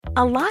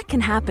A lot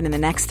can happen in the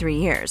next 3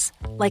 years.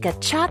 Like a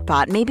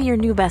chatbot may be your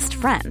new best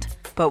friend.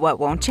 But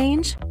what won't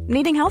change?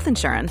 Needing health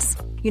insurance.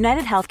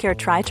 United Healthcare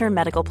Tri-Term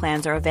Medical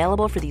Plans are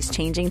available for these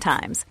changing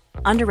times.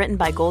 Underwritten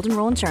by Golden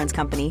Rule Insurance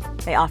Company,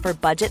 they offer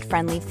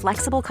budget-friendly,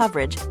 flexible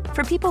coverage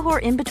for people who are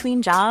in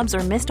between jobs or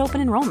missed open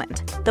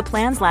enrollment. The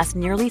plans last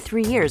nearly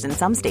 3 years in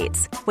some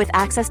states, with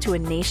access to a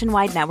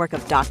nationwide network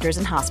of doctors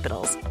and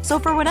hospitals. So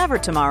for whatever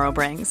tomorrow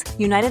brings,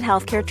 United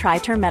Healthcare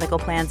Tri-Term Medical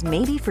Plans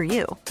may be for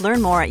you.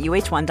 Learn more at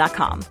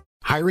uh1.com.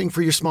 Hiring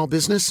for your small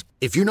business?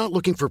 If you're not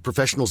looking for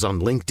professionals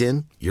on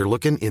LinkedIn, you're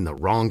looking in the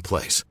wrong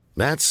place.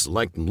 That's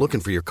like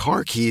looking for your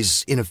car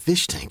keys in a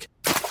fish tank.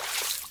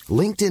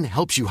 LinkedIn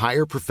helps you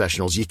hire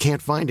professionals you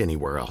can't find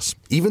anywhere else,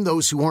 even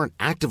those who aren't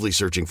actively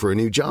searching for a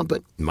new job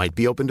but might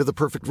be open to the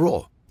perfect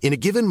role. In a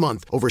given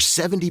month, over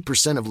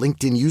 70% of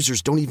LinkedIn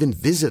users don't even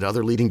visit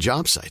other leading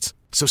job sites.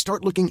 So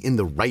start looking in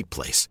the right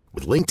place.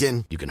 With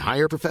LinkedIn, you can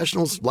hire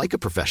professionals like a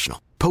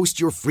professional.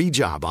 Post your free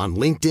job on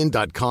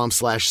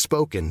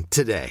linkedin.com/spoken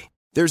today.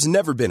 There's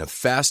never been a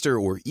faster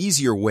or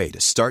easier way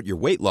to start your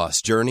weight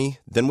loss journey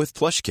than with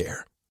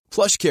PlushCare.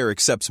 PlushCare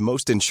accepts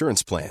most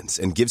insurance plans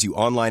and gives you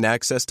online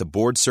access to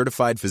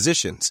board-certified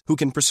physicians who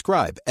can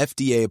prescribe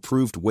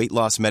FDA-approved weight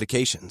loss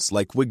medications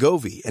like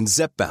Wegovy and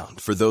Zepbound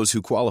for those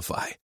who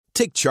qualify.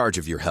 Take charge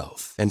of your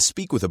health and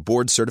speak with a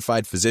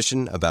board-certified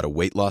physician about a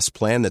weight loss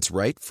plan that's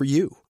right for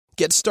you.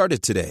 Get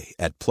started today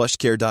at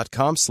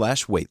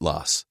plushcare.com/weight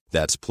loss.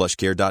 That's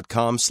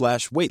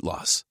plushcare.com/weight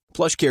loss.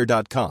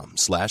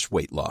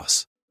 plushcare.com/weight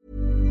loss.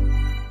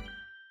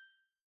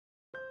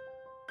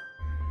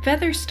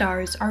 Feather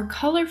stars are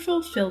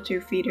colorful filter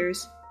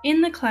feeders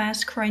in the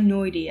class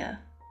Crinoidea.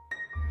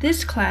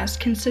 This class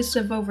consists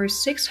of over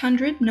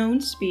 600 known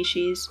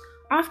species,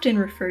 often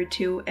referred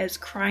to as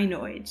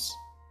crinoids.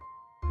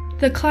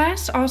 The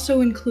class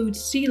also includes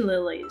sea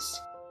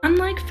lilies.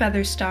 Unlike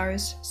feather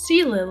stars,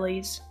 sea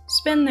lilies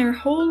spend their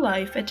whole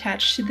life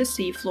attached to the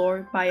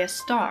seafloor by a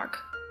stalk.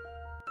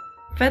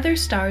 Feather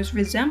stars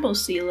resemble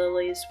sea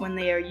lilies when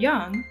they are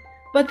young,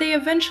 but they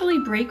eventually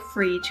break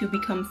free to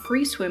become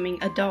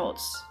free-swimming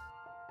adults.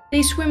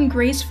 They swim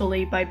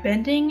gracefully by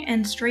bending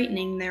and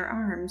straightening their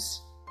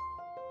arms.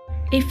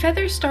 A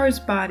feather star's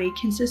body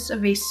consists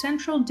of a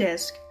central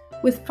disc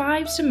with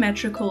 5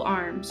 symmetrical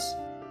arms.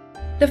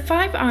 The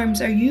 5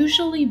 arms are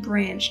usually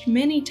branched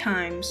many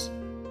times,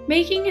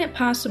 making it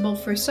possible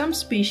for some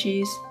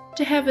species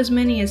to have as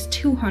many as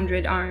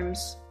 200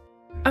 arms.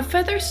 A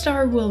feather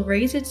star will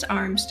raise its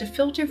arms to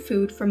filter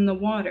food from the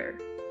water.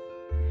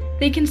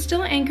 They can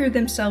still anchor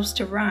themselves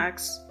to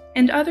rocks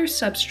and other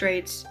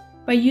substrates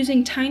by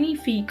using tiny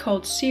feet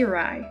called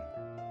cirri.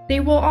 They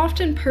will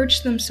often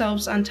perch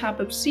themselves on top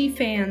of sea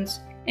fans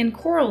and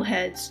coral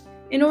heads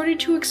in order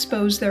to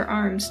expose their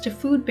arms to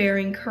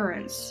food-bearing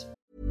currents.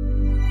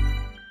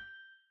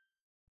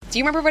 Do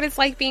you remember what it's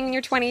like being in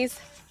your 20s?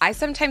 I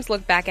sometimes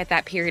look back at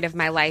that period of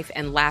my life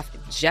and laugh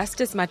just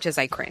as much as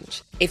I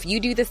cringe. If you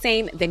do the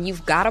same, then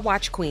you've got to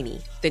watch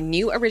Queenie, the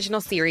new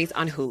original series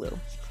on Hulu.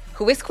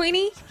 Who is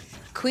Queenie?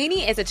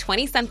 Queenie is a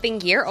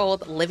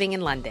 20-something-year-old living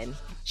in London.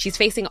 She's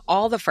facing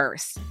all the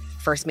firsts.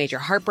 First major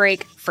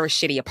heartbreak,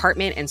 first shitty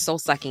apartment and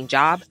soul-sucking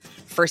job,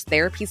 first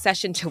therapy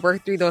session to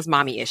work through those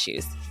mommy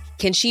issues.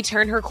 Can she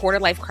turn her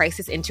quarter-life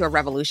crisis into a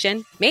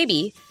revolution?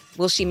 Maybe.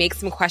 Will she make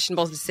some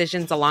questionable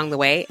decisions along the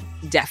way?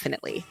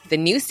 Definitely. The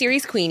new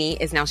series Queenie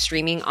is now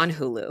streaming on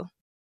Hulu.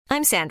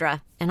 I'm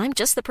Sandra, and I'm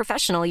just the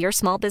professional your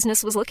small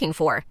business was looking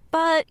for.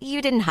 But you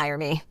didn't hire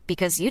me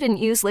because you didn't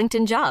use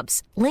LinkedIn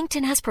Jobs.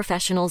 LinkedIn has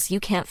professionals you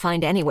can't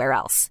find anywhere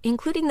else,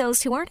 including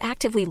those who aren't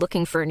actively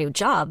looking for a new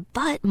job,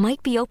 but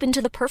might be open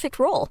to the perfect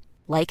role,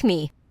 like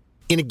me.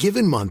 In a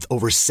given month,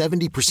 over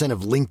 70%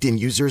 of LinkedIn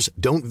users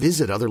don't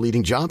visit other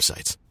leading job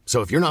sites. So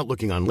if you're not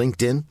looking on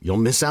LinkedIn, you'll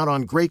miss out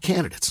on great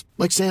candidates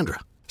like Sandra.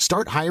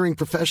 Start hiring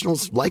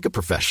professionals like a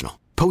professional.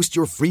 Post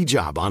your free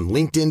job on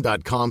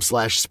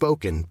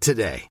linkedin.com/spoken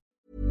today.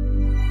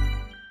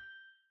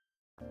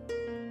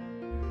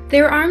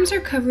 Their arms are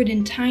covered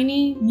in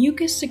tiny,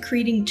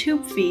 mucus-secreting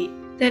tube feet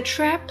that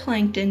trap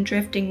plankton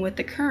drifting with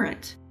the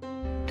current.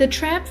 The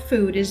trapped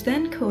food is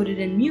then coated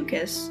in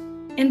mucus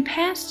and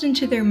passed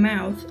into their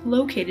mouth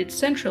located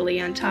centrally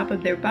on top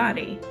of their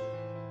body.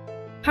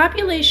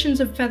 Populations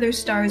of feather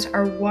stars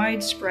are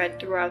widespread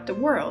throughout the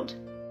world.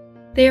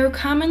 They are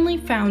commonly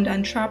found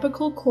on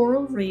tropical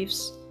coral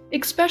reefs,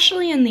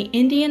 especially in the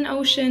Indian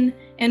Ocean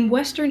and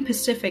Western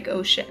Pacific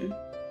Ocean.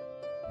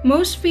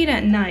 Most feed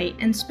at night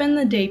and spend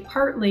the day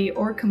partly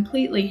or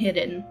completely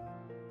hidden.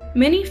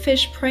 Many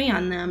fish prey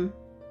on them,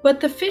 but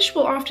the fish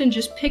will often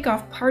just pick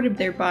off part of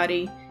their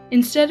body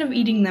instead of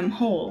eating them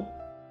whole.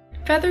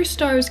 Feather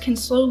stars can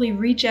slowly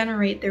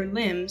regenerate their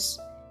limbs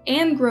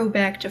and grow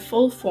back to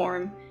full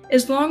form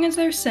as long as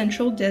their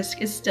central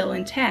disc is still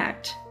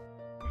intact.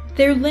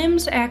 Their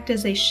limbs act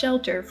as a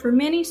shelter for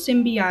many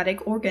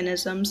symbiotic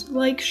organisms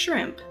like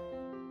shrimp.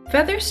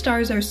 Feather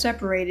stars are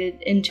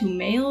separated into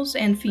males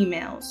and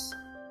females.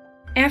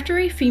 After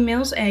a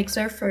female's eggs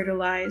are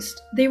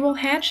fertilized, they will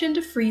hatch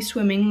into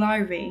free-swimming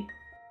larvae.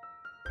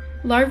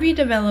 Larvae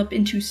develop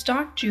into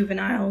stalked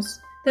juveniles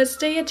that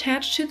stay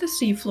attached to the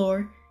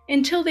seafloor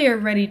until they are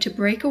ready to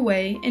break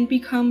away and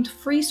become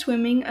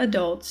free-swimming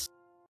adults.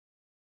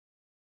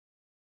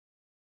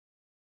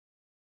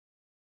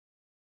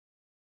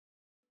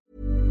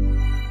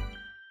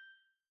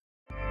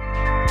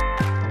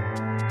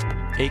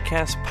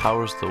 Acast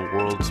powers the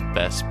world's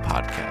best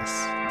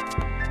podcasts.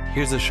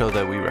 Here's a show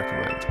that we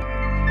recommend.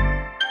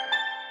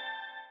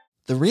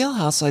 The Real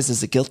Housewives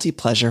is a guilty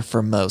pleasure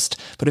for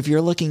most, but if you're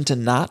looking to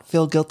not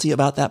feel guilty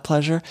about that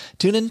pleasure,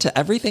 tune in to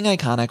Everything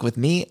Iconic with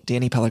me,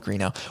 Danny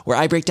Pellegrino, where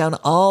I break down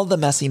all the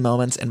messy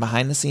moments and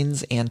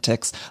behind-the-scenes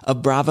antics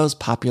of Bravo's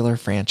popular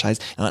franchise.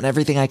 And on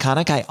Everything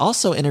Iconic, I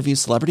also interview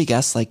celebrity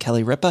guests like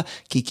Kelly Ripa,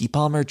 Keke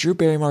Palmer, Drew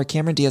Barrymore,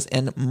 Cameron Diaz,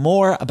 and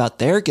more about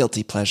their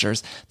guilty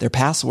pleasures, their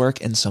past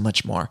work, and so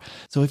much more.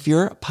 So if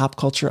you're pop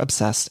culture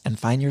obsessed and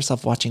find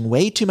yourself watching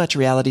way too much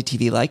reality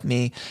TV like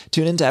me,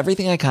 tune in to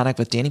Everything Iconic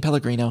with Danny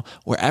Pellegrino,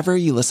 wherever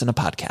you listen to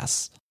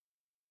podcasts.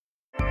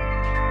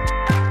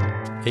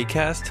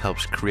 Acast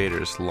helps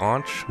creators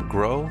launch,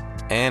 grow,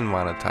 and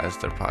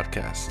monetize their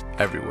podcasts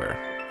everywhere.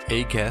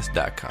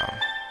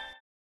 Acast.com.